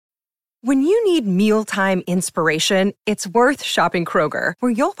When you need mealtime inspiration, it's worth shopping Kroger,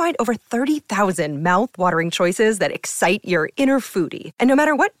 where you'll find over 30,000 mouth-watering choices that excite your inner foodie. And no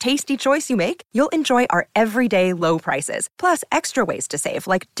matter what tasty choice you make, you'll enjoy our everyday low prices, plus extra ways to save,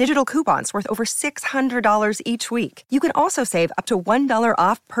 like digital coupons worth over $600 each week. You can also save up to $1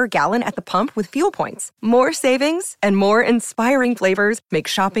 off per gallon at the pump with fuel points. More savings and more inspiring flavors make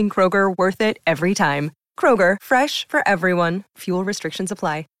shopping Kroger worth it every time. Kroger, fresh for everyone. Fuel restrictions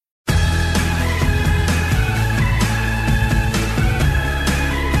apply.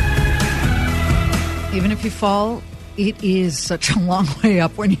 Even if you fall, it is such a long way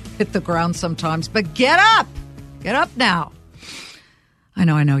up when you hit the ground sometimes. But get up! Get up now. I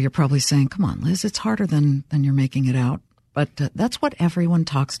know. You're probably saying, come on, Liz, it's harder than you're making it out. But that's what Everyone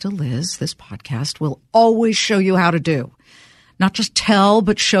Talks to Liz, this podcast, will always show you how to do. Not just tell,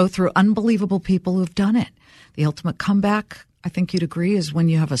 but show through unbelievable people who've done it. The ultimate comeback, I think you'd agree, is when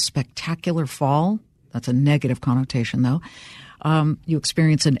you have a spectacular fall. That's a negative connotation, though. You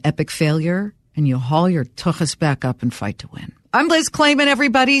experience an epic failure, and you haul your tuchus back up and fight to win. I'm Liz Klayman,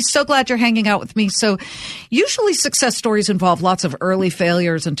 everybody. So glad you're hanging out with me. So usually success stories involve lots of early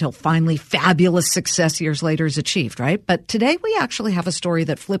failures until finally fabulous success years later is achieved, right? But today we actually have a story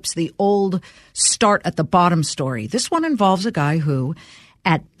that flips the old start at the bottom story. This one involves a guy who,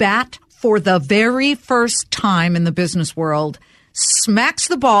 at bat for the very first time in the business world, smacks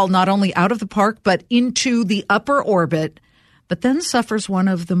the ball not only out of the park but into the upper orbit, but then suffers one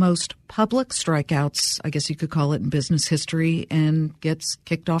of the most public strikeouts, I guess you could call it, in business history, and gets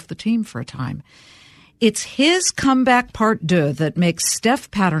kicked off the team for a time. It's his comeback part deux that makes Steph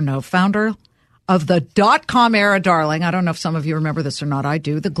Paterno, founder of the .com era darling, I don't know if some of you remember this or not, I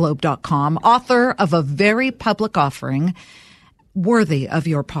do, theglobe.com, author of a very public offering, worthy of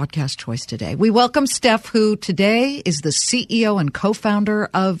your podcast choice today. We welcome Steph, who today is the CEO and co-founder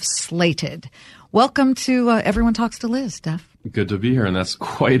of Slated. Welcome to Everyone Talks to Liz, Steph. Good to be here, and that's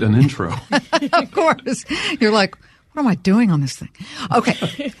quite an intro. Of course. You're like, what am I doing on this thing?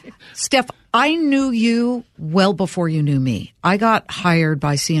 Okay. Steph, I knew you well before you knew me. I got hired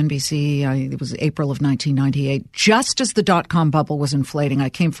by CNBC. It was April of 1998, just as the .com bubble was inflating. I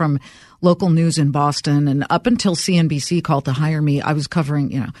came from local news in Boston, and up until CNBC called to hire me, I was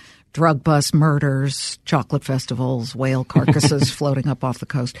covering, drug bust, murders, chocolate festivals, whale carcasses floating up off the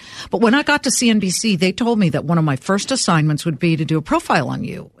coast. But when I got to CNBC, they told me that one of my first assignments would be to do a profile on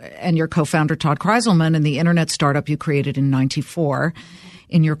you and your co-founder, Todd Kreiselman, and the internet startup you created in 94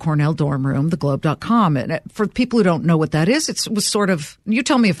 in your Cornell dorm room, theglobe.com. And for people who don't know what that is, it was sort of, you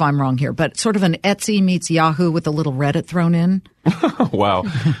tell me if I'm wrong here, but sort of an Etsy meets Yahoo with a little Reddit thrown in. Wow.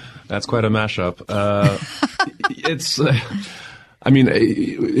 That's quite a mashup.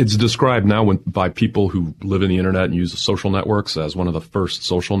 It's described now by people who live in the internet and use social networks as one of the first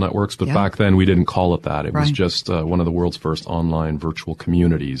social networks. But back then we didn't call it that. It was just one of the world's first online virtual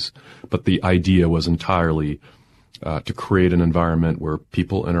communities. But the idea was entirely to create an environment where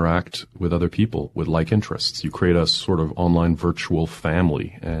people interact with other people with like interests. You create a sort of online virtual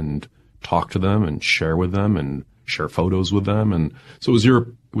family and talk to them and share with them and share photos with them. And so it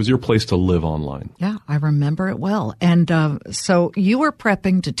was your place to live online. Yeah, I remember it well. And so you were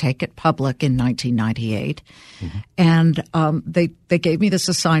prepping to take it public in 1998. Mm-hmm. And they gave me this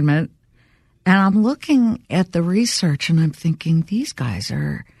assignment. And I'm looking at the research and I'm thinking, these guys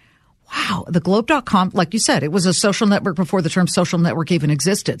are, wow. The Globe.com, like you said, it was a social network before the term social network even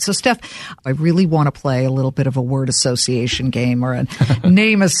existed. So, Steph, I really want to play a little bit of a word association game or a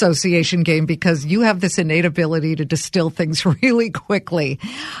name association game because you have this innate ability to distill things really quickly.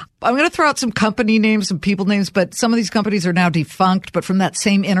 I'm going to throw out some company names, some people names, but some of these companies are now defunct, but from that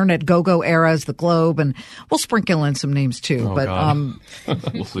same internet go-go era as the Globe, and we'll sprinkle in some names too. Oh, but God.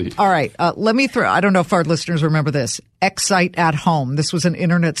 We'll see. All right, let me throw. I don't know if our listeners remember this. Excite at Home. This was an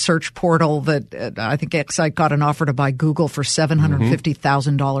internet search portal that I think Excite got an offer to buy Google for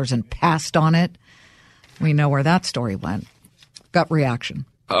 $750,000 and passed on it. We know where that story went. Gut reaction.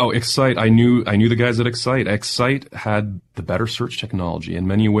 Oh, Excite. I knew the guys at Excite. Excite had the better search technology. In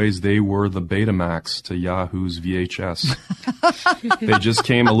many ways, they were the Betamax to Yahoo's VHS. They just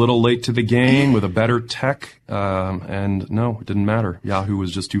came a little late to the game with a better tech. And no, it didn't matter. Yahoo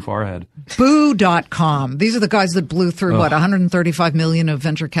was just too far ahead. Boo.com. These are the guys that blew through, $135 million of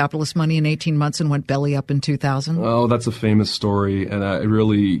venture capitalist money in 18 months and went belly up in 2000? Oh, that's a famous story. And I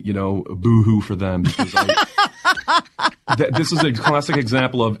really, boo-hoo for them because this is a classic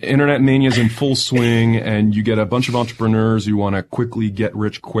example of internet mania's in full swing, and you get a bunch of entrepreneurs who want to quickly get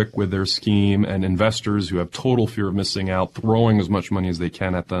rich quick with their scheme, and investors who have total fear of missing out, throwing as much money as they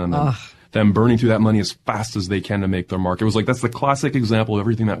can at them. And them burning through that money as fast as they can to make their mark. It was like, that's the classic example of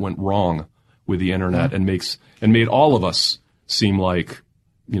everything that went wrong with the internet and made all of us seem like,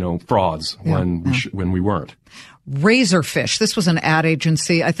 frauds when we weren't. Razorfish. This was an ad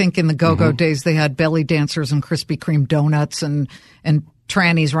agency. I think in the go-go days, they had belly dancers and Krispy Kreme donuts and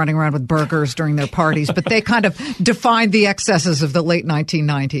trannies running around with burgers during their parties, but they kind of defined the excesses of the late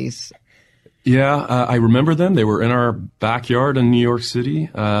 1990s. Yeah, I remember them. They were in our backyard in New York City.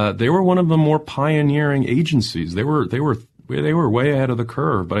 They were one of the more pioneering agencies. They were way ahead of the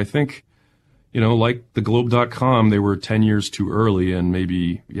curve, but I think, like the Globe.com, they were 10 years too early and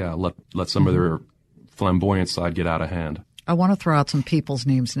maybe, let some of their flamboyant side get out of hand. I want to throw out some people's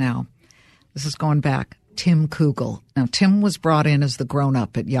names now. This is going back. Tim Kugel. Now, Tim was brought in as the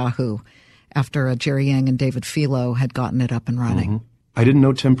grown-up at Yahoo after Jerry Yang and David Filo had gotten it up and running. I didn't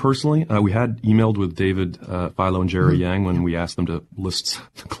know Tim personally. We had emailed with David Filo and Jerry Yang when we asked them to list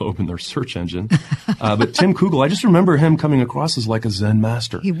the Globe in their search engine. But Tim Kugel, I just remember him coming across as like a Zen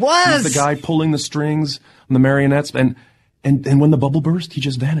master. He was. He's the guy pulling the strings and the marionettes. And when the bubble burst, he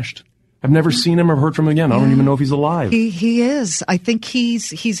just vanished. I've never seen him or heard from him again. I don't even know if he's alive. He is. I think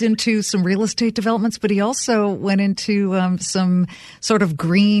he's into some real estate developments, but he also went into some sort of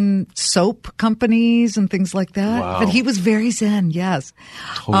green soap companies and things like that. Wow. But he was very Zen, yes.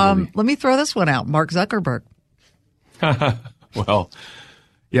 Totally. Let me throw this one out. Mark Zuckerberg. Well,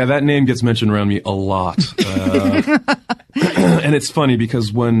 yeah, that name gets mentioned around me a lot. And it's funny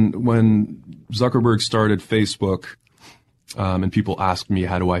because when Zuckerberg started Facebook, and people asked me,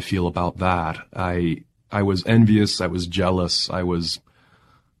 how do I feel about that? I was envious. I was jealous. I was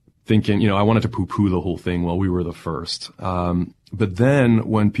thinking, I wanted to poo-poo the whole thing. Well, we were the first. But then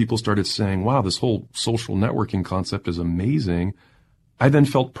when people started saying, wow, this whole social networking concept is amazing, I then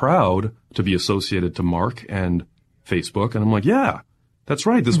felt proud to be associated to Mark and Facebook. And I'm like, yeah, that's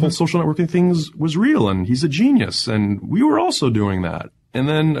right. This whole social networking thing was real and he's a genius. And we were also doing that. And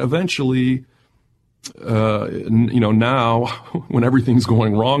then eventually, now when everything's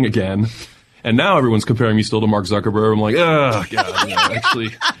going wrong again, and now everyone's comparing me still to Mark Zuckerberg, I'm like, oh, God, actually,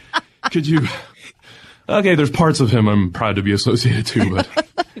 could you? Okay, there's parts of him I'm proud to be associated to, but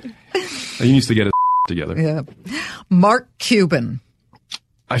he needs to get his together. Yeah. Mark Cuban.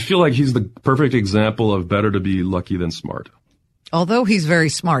 I feel like he's the perfect example of better to be lucky than smart. Although he's very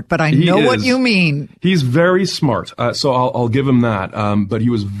smart, but I know what you mean. He's very smart, so I'll give him that. But he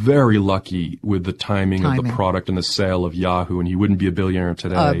was very lucky with the timing of the product and the sale of Yahoo, and he wouldn't be a billionaire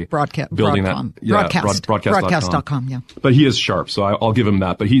today. Broadcast.com, yeah. But he is sharp, so I'll give him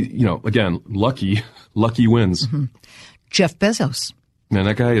that. But he, again, lucky wins. Jeff Bezos. Man,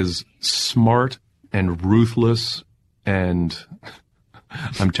 that guy is smart and ruthless, and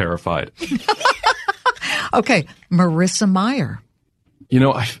I'm terrified. Okay, Marissa Mayer.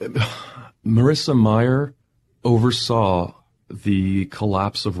 Marissa Mayer oversaw the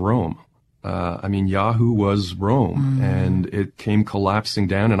collapse of Rome. Yahoo was Rome, and it came collapsing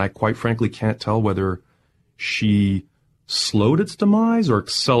down, and I quite frankly can't tell whether she slowed its demise or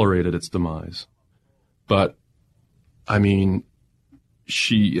accelerated its demise. But,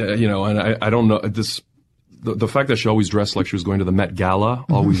 she, and I don't know, the fact that she always dressed like she was going to the Met Gala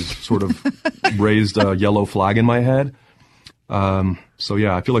always sort of raised a yellow flag in my head. So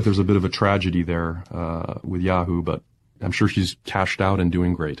yeah, I feel like there's a bit of a tragedy there with Yahoo, but I'm sure she's cashed out and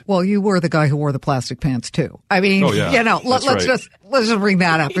doing great. Well, you were the guy who wore the plastic pants too. Let's just bring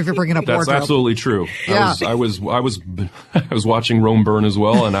that up if you're bringing up wardrobe. That's absolutely true. Yeah. I was watching Rome burn as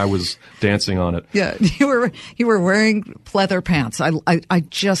well, and I was dancing on it. Yeah, you were wearing pleather pants. I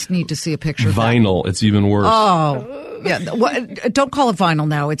just need to see a picture of vinyl. It's even worse. Oh, yeah. Don't call it vinyl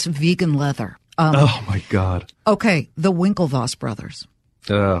now. It's vegan leather. Oh my God. Okay, the Winklevoss brothers.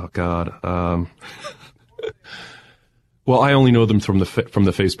 Oh God. Well, I only know them from the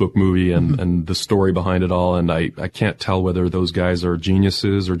Facebook movie and the story behind it all, and I can't tell whether those guys are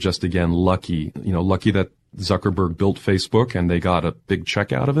geniuses or just, again, lucky. Lucky that Zuckerberg built Facebook and they got a big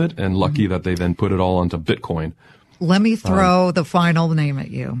check out of it, and lucky that they then put it all onto Bitcoin. Let me throw the final name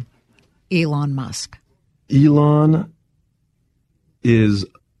at you. Elon Musk. Elon is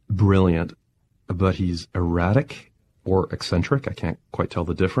brilliant, but he's erratic or eccentric. I can't quite tell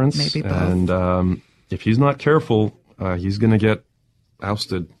the difference. Maybe both. And if he's not careful, he's going to get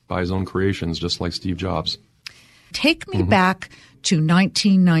ousted by his own creations, just like Steve Jobs. Take me back to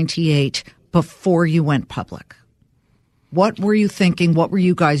 1998 before you went public. What were you thinking? What were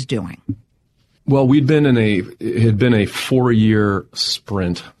you guys doing? Well, it had been a 4-year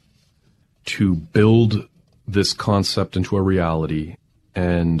sprint to build this concept into a reality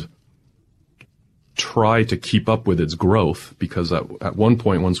and try to keep up with its growth, because at one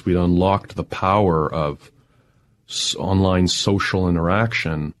point, once we'd unlocked the power of online social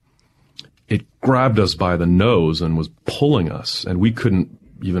interaction, it grabbed us by the nose and was pulling us, and we couldn't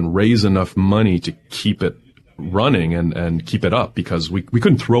even raise enough money to keep it running and keep it up, because we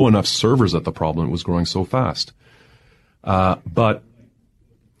couldn't throw enough servers at the problem. It was growing so fast. But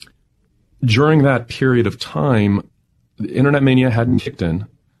during that period of time, the internet mania hadn't kicked in.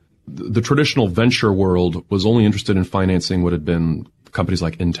 The traditional venture world was only interested in financing what had been companies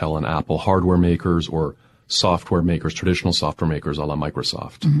like Intel and Apple, hardware makers or software makers, traditional software makers a la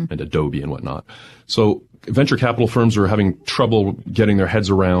Microsoft and Adobe and whatnot. So venture capital firms were having trouble getting their heads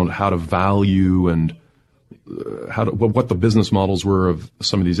around how to value and what the business models were of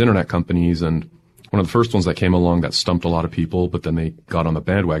some of these internet companies. And one of the first ones that came along that stumped a lot of people, but then they got on the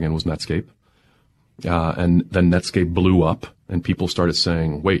bandwagon, was Netscape. And then Netscape blew up, and people started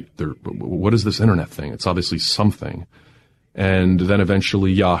saying, wait, what is this internet thing? It's obviously something. And then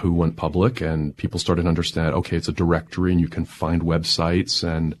eventually Yahoo went public, and people started to understand, okay, it's a directory and you can find websites.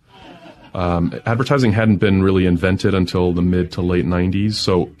 And advertising hadn't been really invented until the mid to late 90s.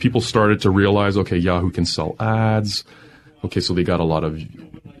 So people started to realize, okay, Yahoo can sell ads. Okay, so they get a lot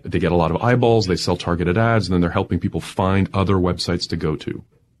of eyeballs, they sell targeted ads, and then they're helping people find other websites to go to.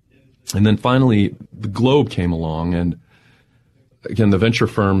 And then finally, the Globe came along, and again, the venture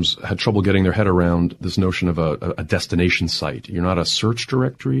firms had trouble getting their head around this notion of a destination site. You're not a search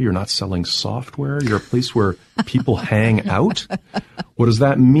directory. You're not selling software. You're a place where people hang out. What does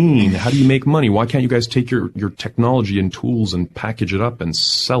that mean? How do you make money? Why can't you guys take your technology and tools and package it up and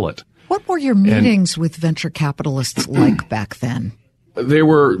sell it? What were your meetings with venture capitalists like back then? They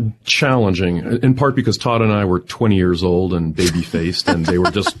were challenging, in part because Todd and I were 20 years old and baby-faced, and they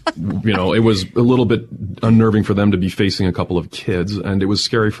were just, it was a little bit unnerving for them to be facing a couple of kids, and it was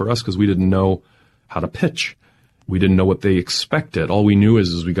scary for us because we didn't know how to pitch. We didn't know what they expected. All we knew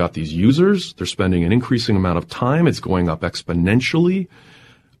is we got these users, they're spending an increasing amount of time, it's going up exponentially,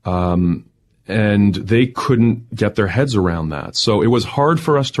 and they couldn't get their heads around that. So it was hard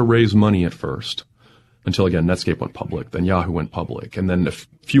for us to raise money at first. Until, again, Netscape went public, then Yahoo went public, and then a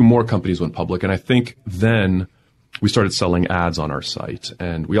few more companies went public. And I think then we started selling ads on our site.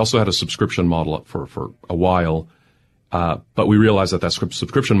 And we also had a subscription model up for a while. But we realized that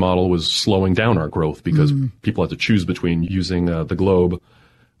subscription model was slowing down our growth because people had to choose between using the Globe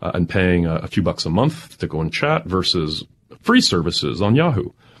and paying a few bucks a month to go and chat versus free services on Yahoo.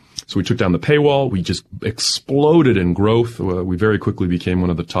 So we took down the paywall. We just exploded in growth. We very quickly became one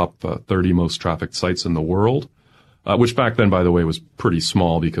of the top 30 most trafficked sites in the world, which back then, by the way, was pretty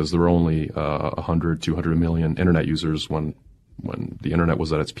small because there were only 100, 200 million internet users when the internet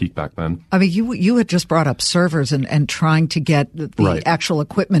was at its peak back then. I mean, you had just brought up servers and trying to get the actual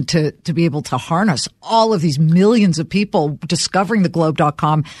equipment to be able to harness all of these millions of people discovering the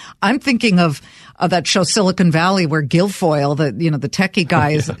Globe.com. I'm thinking of that show Silicon Valley where Guilfoyle, the techie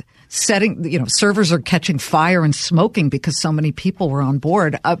guy is setting, servers are catching fire and smoking because so many people were on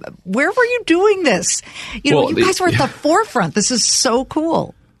board. Where were you doing this? You guys were at the forefront. This is so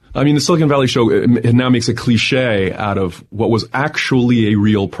cool. I mean, the Silicon Valley show, it now makes a cliche out of what was actually a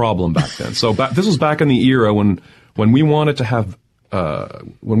real problem back then. So this was back in the era when we wanted to have,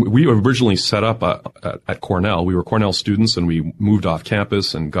 when we originally set up at Cornell, we were Cornell students and we moved off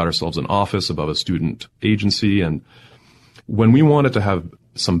campus and got ourselves an office above a student agency. And when we wanted to have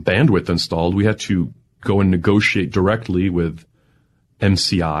some bandwidth installed, we had to go and negotiate directly with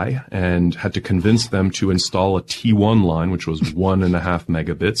MCI and had to convince them to install a T1 line, which was 1.5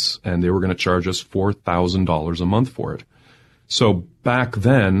 megabits, and they were going to charge us $4,000 a month for it. So back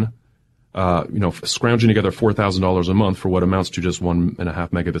then, scrounging together $4,000 a month for what amounts to just 1.5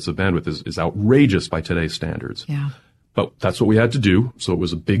 megabits of bandwidth is outrageous by today's standards. Yeah. But that's what we had to do, so it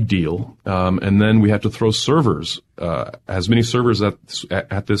was a big deal. And then we had to throw servers, as many servers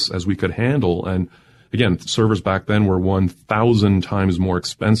at this as we could handle. And again, servers back then were 1,000 times more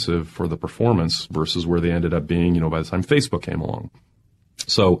expensive for the performance versus where they ended up being, by the time Facebook came along.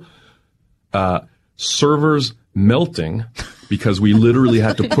 So, servers melting because we literally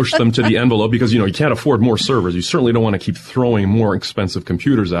had to push them to the envelope because, you can't afford more servers. You certainly don't want to keep throwing more expensive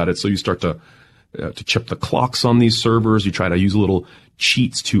computers at it. So you start to chip the clocks on these servers. You try to use little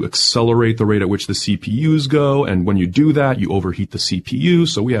cheats to accelerate the rate at which the CPUs go. And when you do that, you overheat the CPU.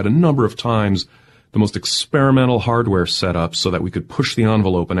 So we had a number of times the most experimental hardware setup so that we could push the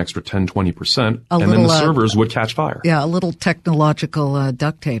envelope an extra 10, 20%, and then the servers would catch fire. Yeah, a little technological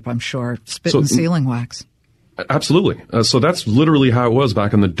duct tape, I'm sure, spit and sealing wax. Absolutely. So that's literally how it was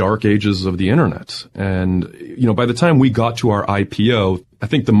back in the dark ages of the internet. And, by the time we got to our IPO, I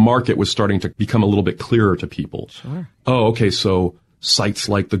think the market was starting to become a little bit clearer to people. Sure. Oh, okay. So sites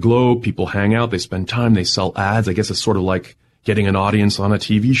like The Globe, people hang out, they spend time, they sell ads. I guess it's sort of like getting an audience on a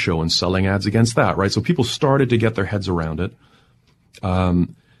TV show and selling ads against that, right? So people started to get their heads around it.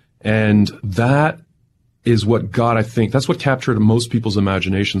 And that is what I think, that's what captured most people's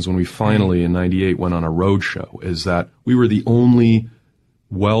imaginations when we finally in 98 went on a road show, is that we were the only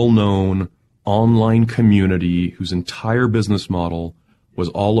well-known online community whose entire business model was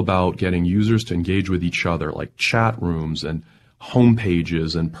all about getting users to engage with each other, like chat rooms and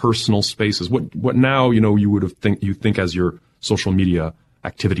homepages and personal spaces. What now, you would have you think as your social media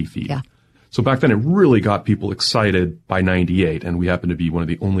activity feed. Yeah. So back then it really got people excited by 98, and we happened to be one of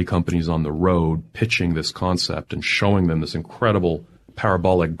the only companies on the road pitching this concept and showing them this incredible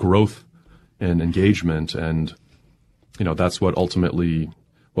parabolic growth and engagement. And, that's what ultimately,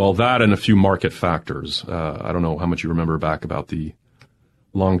 that and a few market factors. I don't know how much you remember back about the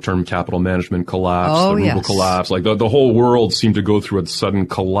long-term capital management collapse, the ruble collapse. Like the whole world seemed to go through a sudden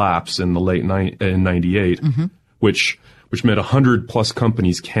collapse in the late in 98, which meant 100 plus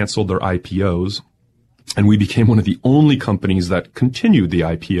companies canceled their IPOs. And we became one of the only companies that continued the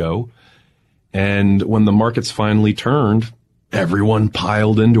IPO. And when the markets finally turned, everyone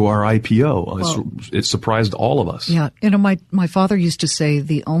piled into our IPO. Well, it surprised all of us. Yeah. My father used to say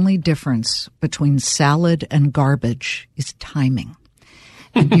the only difference between salad and garbage is timing.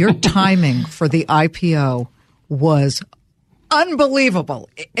 And your timing for the IPO was unbelievable.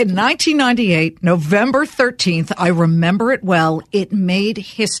 In 1998, November 13th, I remember it well. It made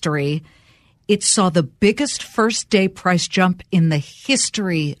history. It saw the biggest first day price jump in the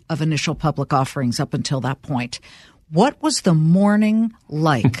history of initial public offerings up until that point. What was the morning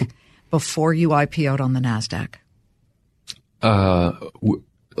like before you IPO'd on the NASDAQ?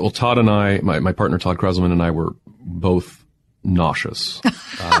 Todd and I, my partner Todd Kreselman and I were both nauseous.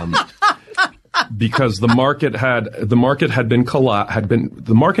 Because the market had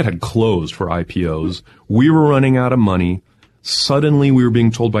closed for IPOs. We were running out of money. Suddenly we were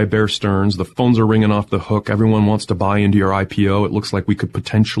being told by Bear Stearns, the phones are ringing off the hook. Everyone wants to buy into your IPO. It looks like we could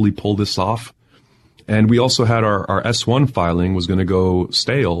potentially pull this off. And we also had our S1 filing was going to go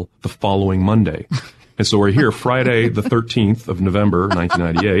stale the following Monday. And so we're here Friday, the 13th of November,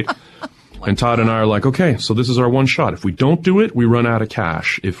 1998. And Todd and I are like, okay, so this is our one shot. If we don't do it, we run out of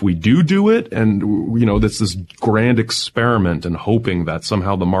cash. If we do it, and, it's this grand experiment and hoping that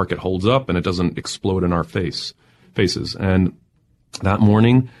somehow the market holds up and it doesn't explode in our faces. And that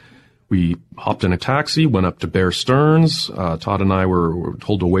morning, we hopped in a taxi, went up to Bear Stearns. Todd and I were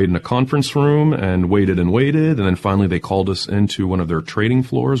told to wait in a conference room and waited. And then finally they called us into one of their trading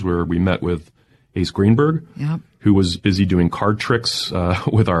floors where we met with Ace Greenberg. Yep. Who was busy doing card tricks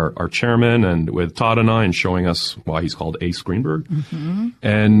with our chairman and with Todd and I and showing us why he's called Ace Greenberg. Mm-hmm.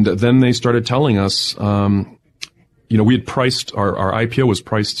 And then they started telling us, we had priced, our IPO was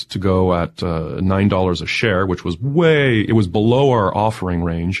priced to go at $9 a share, which was it was below our offering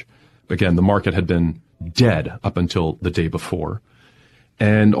range. Again, the market had been dead up until the day before.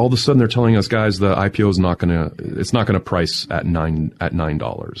 And all of a sudden they're telling us, guys, the IPO is not going to price at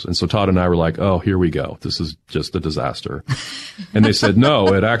 $9. And so Todd and I were like, oh, here we go. This is just a disaster. And they said,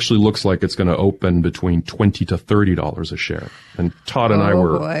 no, it actually looks like it's going to open between $20 to $30 a share. And Todd and I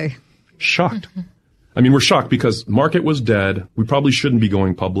were shocked. I mean, we're shocked because the market was dead. We probably shouldn't be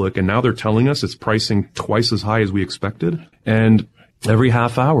going public. And now they're telling us it's pricing twice as high as we expected. And every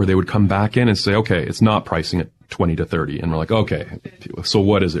half hour they would come back in and say, okay, it's not pricing at 20 to 30. And we're like, okay, so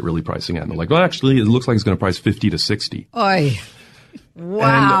what is it really pricing at? And they're like, well, actually, it looks like it's going to price 50 to 60. Oy.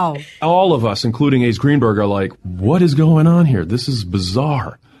 Wow. And all of us, including Ace Greenberg, are like, what is going on here? This is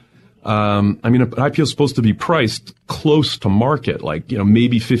bizarre. An IPO is supposed to be priced close to market, like,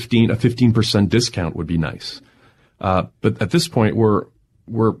 maybe a 15% discount would be nice. But at this point, we're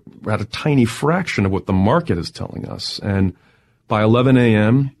at a tiny fraction of what the market is telling us. And by 11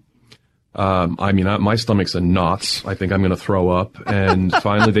 a.m., my stomach's in knots. I think I'm going to throw up. And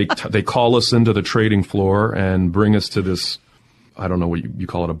finally, they call us into the trading floor and bring us to this, I don't know what you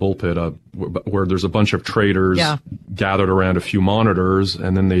call it, a bullpit, where there's a bunch of traders gathered around a few monitors,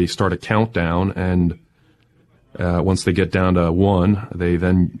 and then they start a countdown. And once they get down to 1,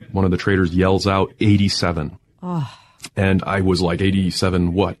 one of the traders yells out 87. Oh. And I was like,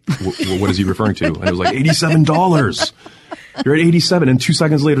 87 what? What is he referring to? And it was like, $87. You're at 87. And 2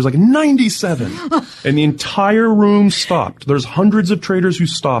 seconds later, it's like 97. And the entire room stopped. There's hundreds of traders who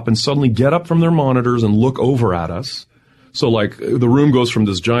stop and suddenly get up from their monitors and look over at us. So like the room goes from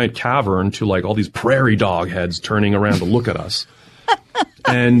this giant cavern to like all these prairie dog heads turning around to look at us.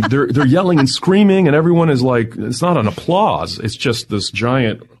 And they're yelling and screaming, and everyone is like, it's not an applause. It's just this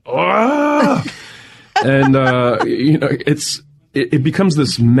giant, ah! And, it becomes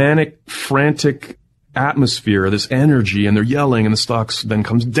this manic, frantic atmosphere, this energy, and they're yelling, and the stocks then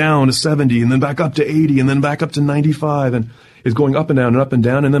comes down to 70 and then back up to 80 and then back up to 95 and it's going up and down and up and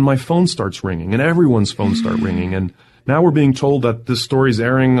down. And then my phone starts ringing and everyone's phones start ringing. And now we're being told that this story is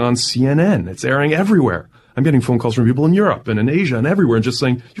airing on CNN. It's airing everywhere. I'm getting phone calls from people in Europe and in Asia and everywhere and just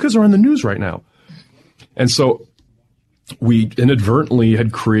saying, you guys are on the news right now. And so we inadvertently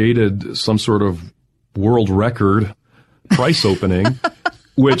had created some sort of world record price opening,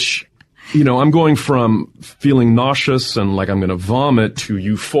 which, I'm going from feeling nauseous and like I'm going to vomit to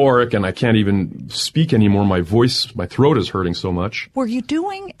euphoric and I can't even speak anymore. My throat is hurting so much. Were you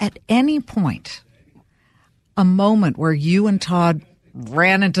doing at any point a moment where you and Todd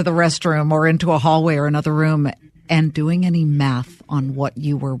ran into the restroom or into a hallway or another room and doing any math on what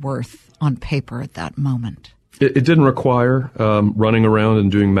you were worth on paper at that moment? It didn't require running around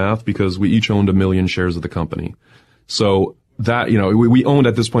and doing math because we each owned 1 million shares of the company. So that, we owned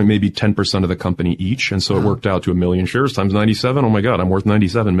at this point maybe 10% of the company each. And so it worked out to 1 million shares times 97. Oh my God, I'm worth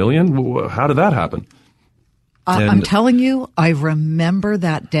 97 million. How did that happen? I'm telling you, I remember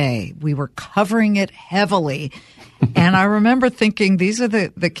that day. We were covering it heavily. And I remember thinking, these are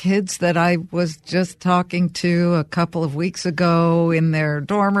the kids that I was just talking to a couple of weeks ago in their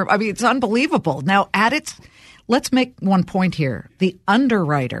dorm room. I mean, it's unbelievable. Now, let's make one point here. The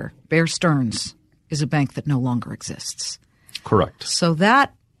underwriter, Bear Stearns, is a bank that no longer exists. Correct. So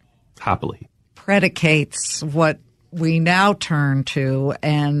that happily predicates what we now turn to.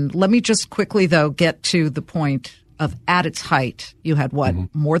 And let me just quickly, though, get to the point of at its height. You had what?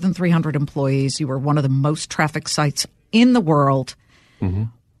 Mm-hmm. More than 300 employees. You were one of the most trafficked sites in the world. Mm-hmm.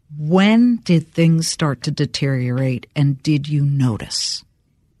 When did things start to deteriorate and did you notice?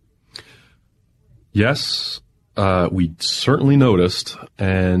 Yes, we certainly noticed.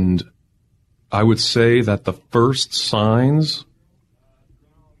 And I would say that the first signs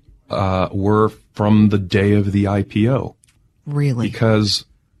were from the day of the IPO. Really? Because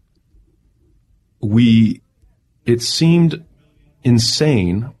it seemed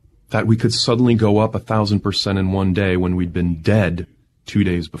insane that we could suddenly go up 1,000% in one day when we'd been dead 2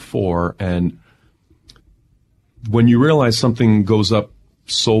 days before. And when you realize something goes up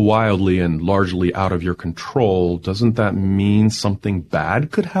so wildly and largely out of your control, doesn't that mean something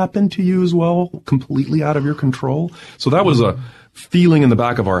bad could happen to you as well, completely out of your control? So that was a feeling in the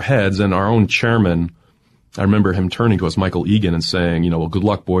back of our heads, and our own chairman, I remember him turning to us, Michael Egan, and saying, well, good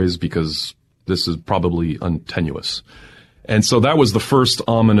luck, boys, because this is probably tenuous. And so that was the first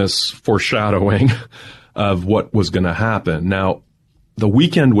ominous foreshadowing of what was going to happen. Now, the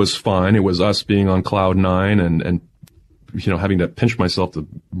weekend was fine. It was us being on cloud nine and having to pinch myself to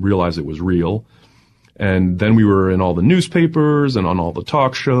realize it was real. And then we were in all the newspapers and on all the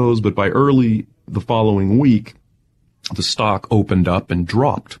talk shows. But by early the following week, the stock opened up and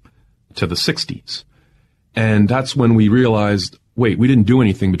dropped to the 60s. And that's when we realized, wait, we didn't do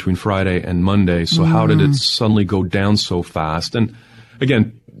anything between Friday and Monday. So how did it suddenly go down so fast? And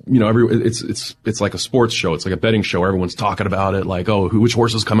again, it's like a sports show. It's like a betting show. Everyone's talking about it, like, which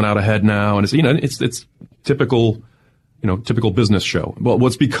horse is coming out ahead now? And it's typical, typical business show. Well,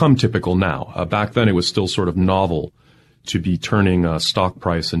 what's become typical now. Back then it was still sort of novel to be turning a stock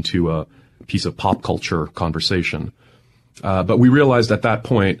price into a piece of pop culture conversation. But we realized at that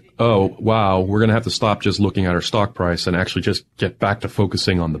point, oh, wow, we're going to have to stop just looking at our stock price and actually just get back to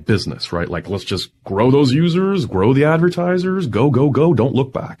focusing on the business, right? Like, let's just grow those users, grow the advertisers, go, don't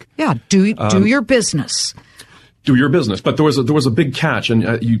look back. Yeah, do your business. Do your business. But there was a big catch,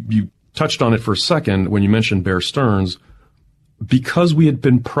 and you touched on it for a second when you mentioned Bear Stearns. Because we had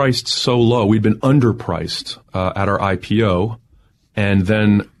been priced so low, we'd been underpriced at our IPO, and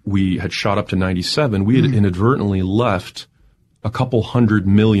then we had shot up to 97, we had inadvertently left a couple $100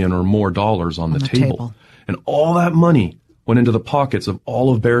 million or more dollars on the table. And all that money went into the pockets of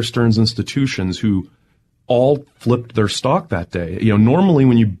all of Bear Stearns institutions who all flipped their stock that day. Normally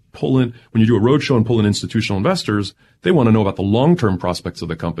when you do a roadshow and pull in institutional investors, they want to know about the long-term prospects of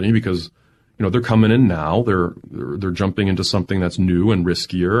the company because, they're coming in now. They're jumping into something that's new and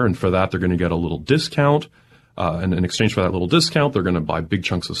riskier. And for that, they're going to get a little discount. And in exchange for that little discount, they're going to buy big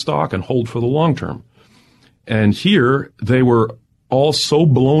chunks of stock and hold for the long term. And here, they were all so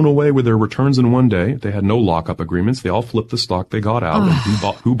blown away with their returns in one day. They had no lockup agreements. They all flipped the stock they got out. And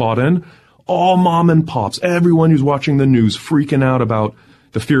who bought in? All mom and pops. Everyone who's watching the news freaking out about,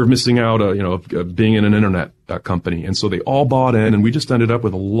 the fear of missing out, of being in an internet company. And so they all bought in, and we just ended up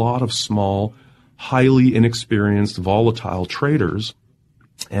with a lot of small, highly inexperienced, volatile traders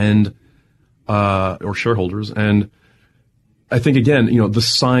and or shareholders. And I think, again, the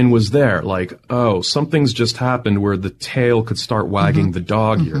sign was there, like, oh, something's just happened where the tail could start wagging the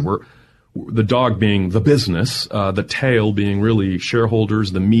dog here. Where the dog being the business, the tail being really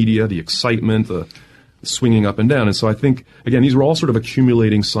shareholders, the media, the excitement, the swinging up and down. And so I think, again, these were all sort of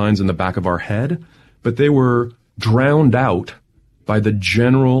accumulating signs in the back of our head, but they were drowned out by the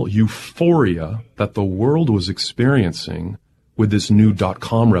general euphoria that the world was experiencing with this new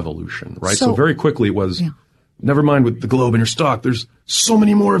 .com revolution, right? So very quickly it was, never mind with the Globe and your stock, there's so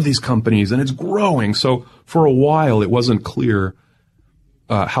many more of these companies and it's growing. So for a while it wasn't clear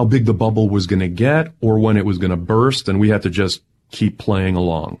how big the bubble was going to get or when it was going to burst, and we had to just keep playing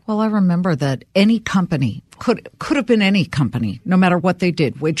along. Well, I remember that any company could have been any company, no matter what they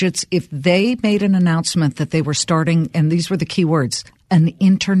did. Widgets, if they made an announcement that they were starting, and these were the key words, an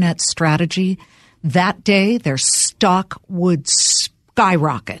internet strategy, that day their stock would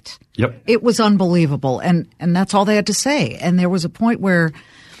skyrocket. Yep. It was unbelievable. And that's all they had to say. And there was a point where,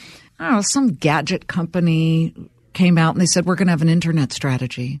 I don't know, some gadget company came out and they said, we're going to have an internet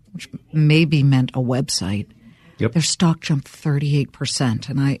strategy, which maybe meant a website. Yep. Their stock jumped 38%.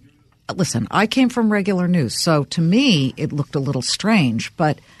 And I came from regular news. So to me, it looked a little strange.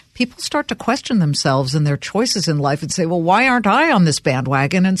 But people start to question themselves and their choices in life and say, well, why aren't I on this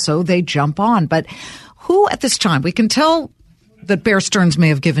bandwagon? And so they jump on. But who at this time, we can tell that Bear Stearns may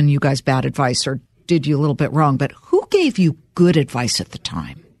have given you guys bad advice or did you a little bit wrong, but who gave you good advice at the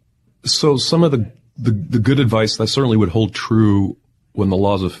time? So some of the good advice that certainly would hold true when the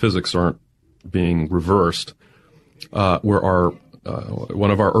laws of physics aren't being reversed were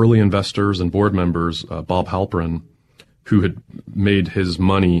one of our early investors and board members, Bob Halperin, who had made his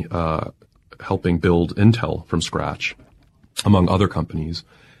money helping build Intel from scratch, among other companies.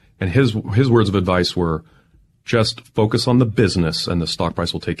 And his words of advice were, just focus on the business and the stock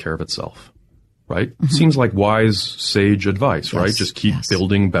price will take care of itself. Right? Mm-hmm. Seems like wise, sage advice, right? Just keep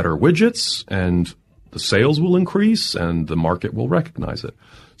building better widgets and the sales will increase and the market will recognize it.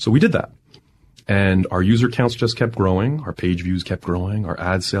 So we did that. And our user counts just kept growing. Our page views kept growing. Our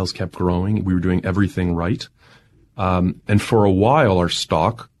ad sales kept growing. We were doing everything right. And for a while, our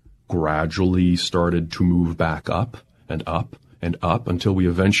stock gradually started to move back up and up and up until we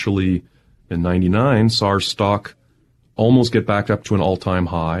eventually, in 99, saw our stock almost get back up to an all-time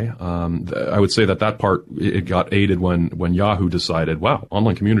high. I would say that part, it got aided when Yahoo decided, wow,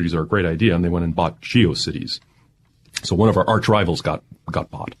 online communities are a great idea, and they went and bought GeoCities. So one of our arch rivals got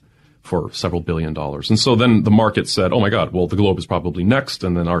bought for several $1 billion. And so then the market said, oh my God, well, the Globe is probably next,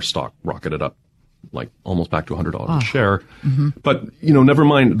 and then our stock rocketed up like almost back to $100 a share. Mm-hmm. But, never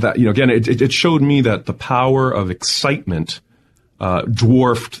mind that, again, it showed me that the power of excitement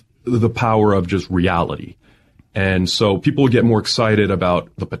dwarfed the power of just reality. And so people would get more excited about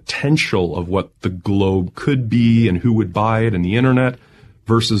the potential of what the Globe could be and who would buy it and the internet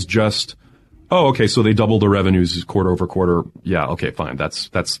versus just, oh, okay, so they doubled their revenues quarter over quarter. Yeah, okay, fine. That's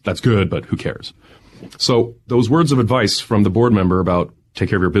good, but who cares? So those words of advice from the board member about take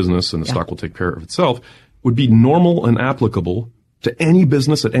care of your business and the stock will take care of itself would be normal and applicable to any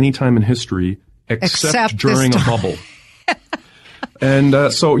business at any time in history except during a bubble.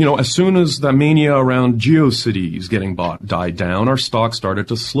 And so, as soon as the mania around GeoCities getting bought died down, our stock started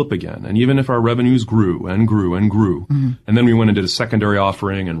to slip again. And even if our revenues grew and grew and grew, and then we went into the secondary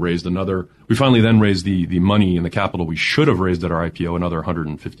offering and raised we finally then raised the money and the capital we should have raised at our IPO, another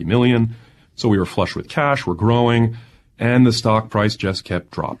 $150 million. So we were flush with cash, we're growing, and the stock price just kept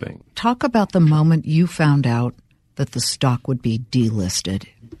dropping. Talk about the moment you found out that the stock would be delisted.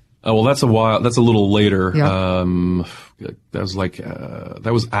 Well, that's a little later. Yep.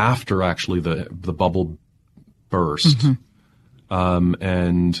 That was after actually the bubble burst.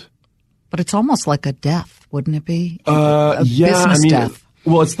 Mm-hmm. But it's almost like a death, wouldn't it be? Business death.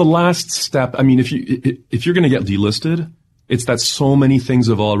 Well, it's the last step. I mean, if you're going to get delisted, it's that so many things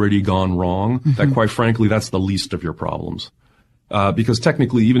have already gone wrong that quite frankly, that's the least of your problems. Because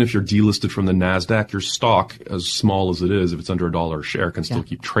technically, even if you're delisted from the NASDAQ, your stock, as small as it is, if it's under $1 a share, can still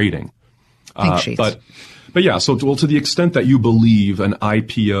keep trading. But yeah, so to the extent that you believe an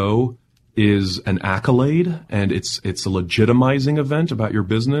IPO is an accolade and it's a legitimizing event about your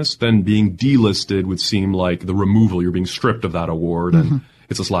business, then being delisted would seem like the removal. You're being stripped of that award and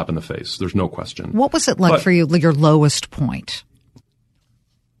it's a slap in the face. There's no question. What was it like for you, your lowest point?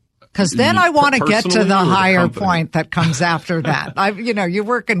 Because then I want to get to the higher point that comes after that. You're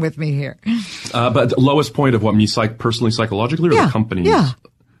working with me here. But the lowest point of what, me personally, psychologically, or the companies? Yeah.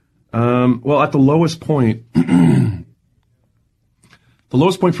 Well, at the lowest point, the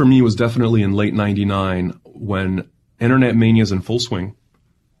lowest point for me was definitely in late 99 when internet mania is in full swing.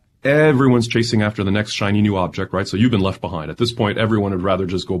 Everyone's chasing after the next shiny new object, right? So you've been left behind. At this point, everyone would rather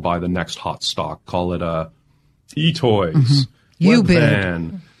just go buy the next hot stock. Call it eToys,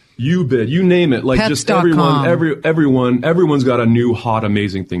 Webvan, Ubid, you name it. Like Pets. Just everyone's got a new hot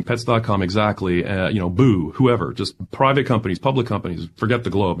amazing thing. Pets.com, exactly. Boo, whoever, just private companies, public companies. Forget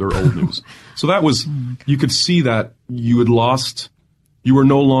the Globe; they're old news. So that was, you could see that you had lost. You were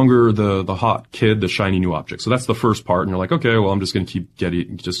no longer the hot kid, the shiny new object. So that's the first part. And you're like, okay, well, I'm just going to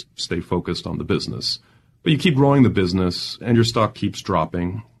just stay focused on the business. But you keep growing the business and your stock keeps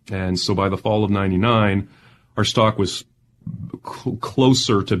dropping. And so by the fall of 99, our stock was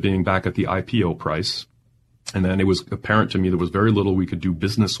closer to being back at the IPO price. And then it was apparent to me there was very little we could do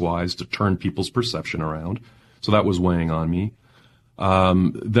business-wise to turn people's perception around. So that was weighing on me.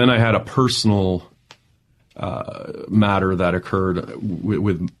 Then I had a personal matter that occurred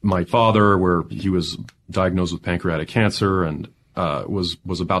with my father, where he was diagnosed with pancreatic cancer and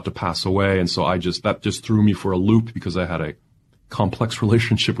was about to pass away, and so that just threw me for a loop because I had a complex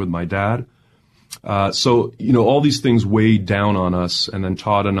relationship with my dad. So all these things weighed down on us, and then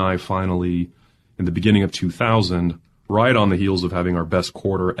Todd and I finally, in the beginning of 2000, right on the heels of having our best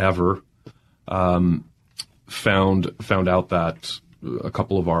quarter ever, found out that a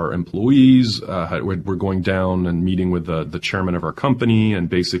couple of our employees were going down and meeting with the chairman of our company and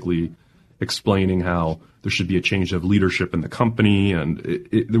basically explaining how there should be a change of leadership in the company. And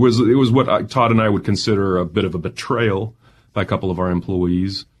it was what Todd and I would consider a bit of a betrayal by a couple of our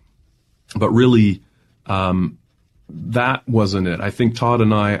employees. But really, that wasn't it. I think Todd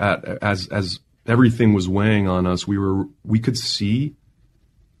and I, as everything was weighing on us, we could see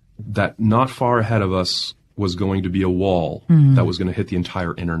that not far ahead of us was going to be a wall that was going to hit the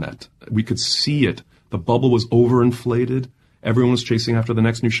entire internet. We could see it. The bubble was overinflated. Everyone was chasing after the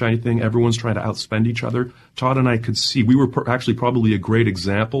next new shiny thing. Everyone's trying to outspend each other. Todd and I could see. We were actually probably a great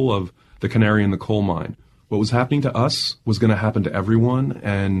example of the canary in the coal mine. What was happening to us was going to happen to everyone.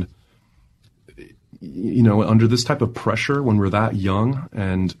 And, under this type of pressure when we're that young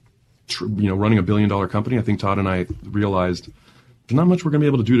and, running $1 billion company, I think Todd and I realized there's not much we're going to be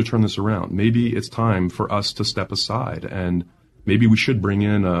able to do to turn this around. Maybe it's time for us to step aside, and maybe we should bring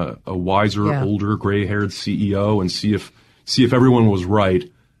in a wiser, older, gray-haired CEO and see if everyone was right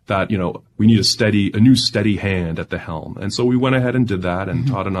that, we need a new steady hand at the helm. And so we went ahead and did that, and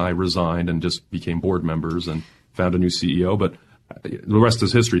Todd and I resigned and just became board members and found a new CEO. But the rest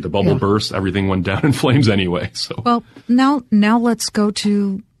is history. The bubble burst. Everything went down in flames anyway. So, well, now let's go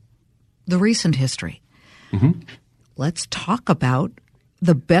to the recent history. Let's talk about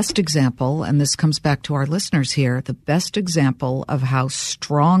the best example, and this comes back to our listeners here, the best example of how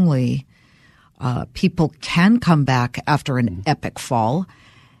strongly people can come back after an epic fall.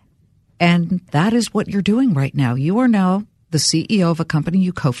 And that is what you're doing right now. You are now the CEO of a company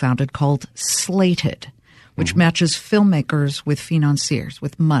you co-founded called Slated, which matches filmmakers with financiers,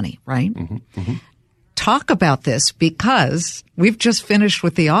 with money, right? Talk about this, because we've just finished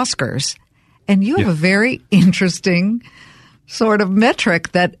with the Oscars. And you have a very interesting sort of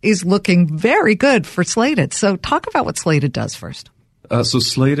metric that is looking very good for Slated. So talk about what Slated does first. So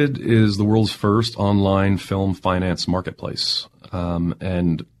Slated is the world's first online film finance marketplace.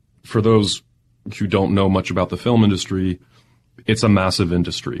 And for those who don't know much about the film industry, it's a massive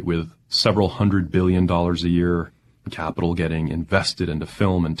industry with several $100 billion a year capital getting invested into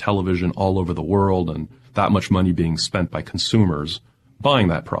film and television all over the world, and that much money being spent by consumers buying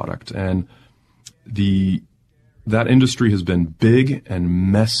that product. And that industry has been big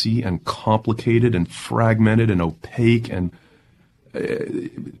and messy and complicated and fragmented and opaque and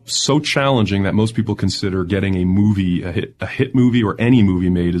so challenging that most people consider getting a hit movie or any movie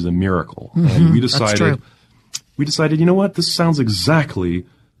made is a miracle. And we decided, you know what? This sounds exactly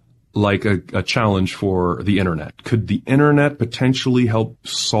like a challenge for the internet. Could the internet potentially help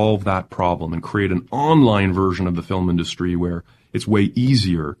solve that problem and create an online version of the film industry where it's way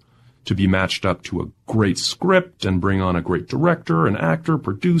easier to be matched up to a great script and bring on a great director, an actor,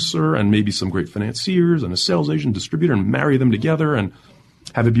 producer, and maybe some great financiers and a sales agent, distributor, and marry them together and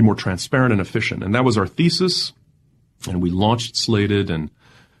have it be more transparent and efficient. And that was our thesis. And we launched Slated in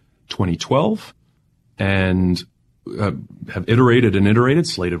 2012 and have iterated,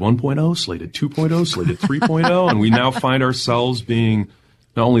 Slated 1.0, Slated 2.0, Slated 3.0. And we now find ourselves being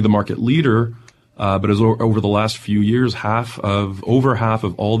not only the market leader, But as over the last few years, over half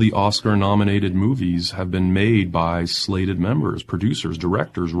of all the Oscar-nominated movies have been made by slated members, producers,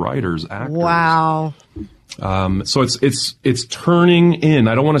 directors, writers, actors. Wow. So it's turning in.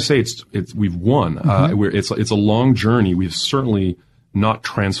 I don't want to say we've won. It's a long journey. We've certainly not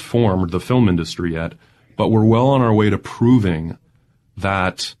transformed the film industry yet, but we're well on our way to proving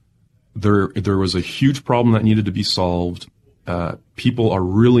that there was a huge problem that needed to be solved. People are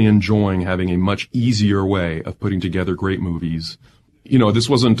really enjoying having a much easier way of putting together great movies. You know, this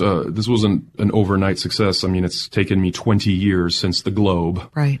wasn't an overnight success. I mean, it's taken me 20 years since The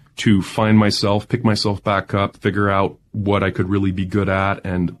Globe to find myself, pick myself back up, figure out what I could really be good at,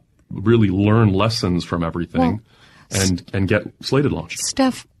 and really learn lessons from everything. And get Slated launched.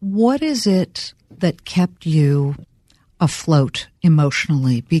 Steph, what is it that kept you afloat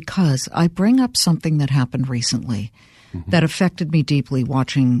emotionally? Because I bring up something that happened recently that affected me deeply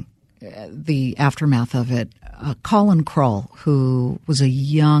watching the aftermath of it. Colin Kroll, who was a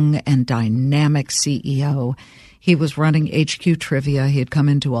young and dynamic CEO, he was running HQ Trivia. He had come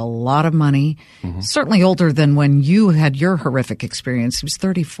into a lot of money, certainly older than when you had your horrific experience. He was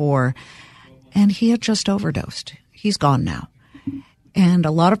 34, and he had just overdosed. He's gone now. And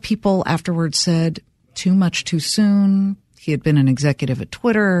a lot of people afterwards said, too much too soon. He had been an executive at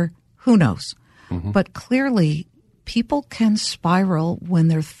Twitter. Who knows? But clearly, people can spiral when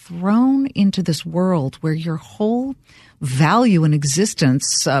they're thrown into this world where your whole value and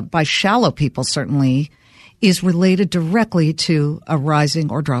existence, by shallow people certainly, is related directly to a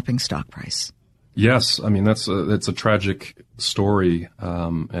rising or dropping stock price. Yes, I mean that's a tragic story,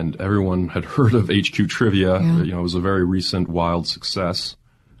 and everyone had heard of HQ Trivia. Yeah. You know, it was a very recent wild success.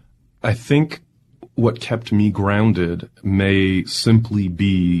 I think what kept me grounded may simply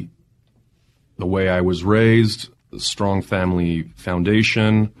be the way I was raised, the strong family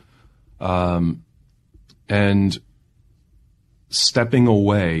foundation, and stepping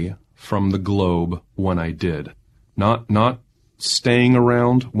away from the Globe when I did, not staying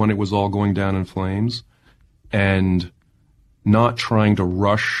around when it was all going down in flames, and not trying to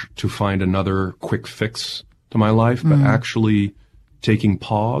rush to find another quick fix to my life, but actually taking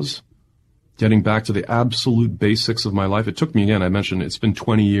pause, getting back to the absolute basics of my life. It took me, again, I mentioned it's been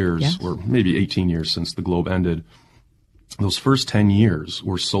 20 years or maybe 18 years since the Globe ended. Those first 10 years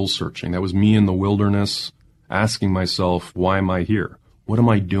were soul searching. That was me in the wilderness asking myself, why am I here? What am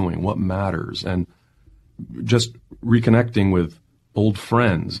I doing? What matters? And just reconnecting with old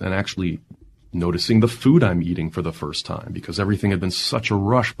friends and actually noticing the food I'm eating for the first time because everything had been such a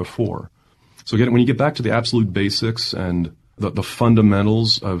rush before. So again, when you get back to the absolute basics and the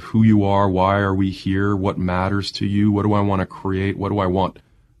fundamentals of who you are, why are we here, what matters to you, what do I want to create, what do I want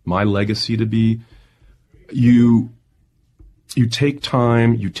my legacy to be, you take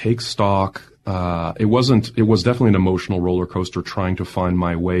time, you take stock. It was definitely an emotional roller coaster trying to find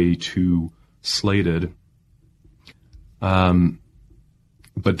my way to Slated.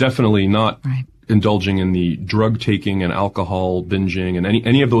 But definitely not indulging in the drug taking and alcohol binging and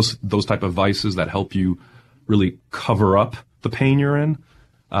any of those type of vices that help you really cover up the pain you're in.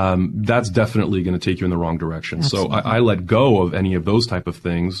 That's definitely going to take you in the wrong direction. Absolutely. So I let go of any of those type of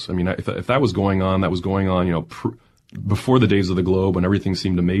things. I mean, if that was going on, you know, before the days of the Globe when everything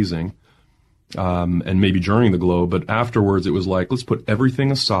seemed amazing. And maybe during the Globe, but afterwards it was like, let's put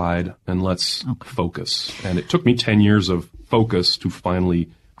everything aside and let's focus. And it took me 10 years of focus to finally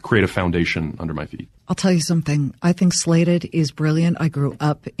create a foundation under my feet. I'll tell you something. I think Slated is brilliant. I grew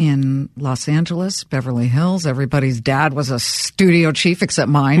up in Los Angeles, Beverly Hills. Everybody's dad was a studio chief except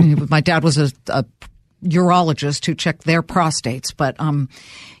mine. My dad was a urologist who checked their prostates. But,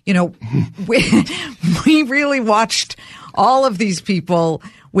 you know, we really watched all of these people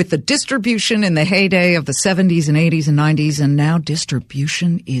with the distribution in the heyday of the 70s and 80s and 90s, and now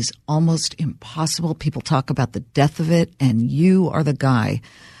distribution is almost impossible. People talk about the death of it, and you are the guy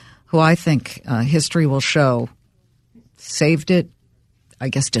who I think history will show saved it, I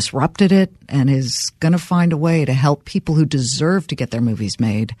guess disrupted it, and is going to find a way to help people who deserve to get their movies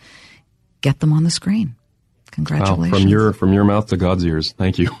made get them on the screen. Congratulations. Wow, from your mouth to God's ears.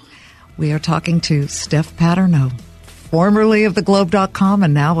 Thank you. We are talking to Steph Paterno, formerly of theglobe.com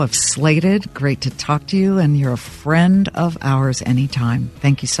and now of Slated. Great to talk to you, and you're a friend of ours anytime.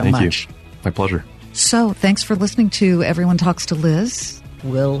 Thank you so much. Thank you. My pleasure. So thanks for listening to Everyone Talks to Liz.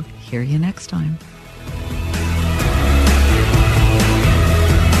 We'll hear you next time.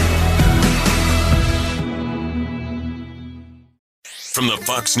 from the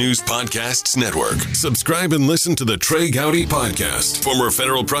Fox News Podcasts Network. Subscribe and listen to the Trey Gowdy Podcast. Former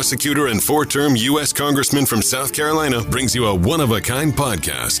federal prosecutor and 4-term U.S. Congressman from South Carolina brings you a one-of-a-kind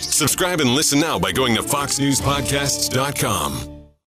podcast. Subscribe and listen now by going to foxnewspodcasts.com.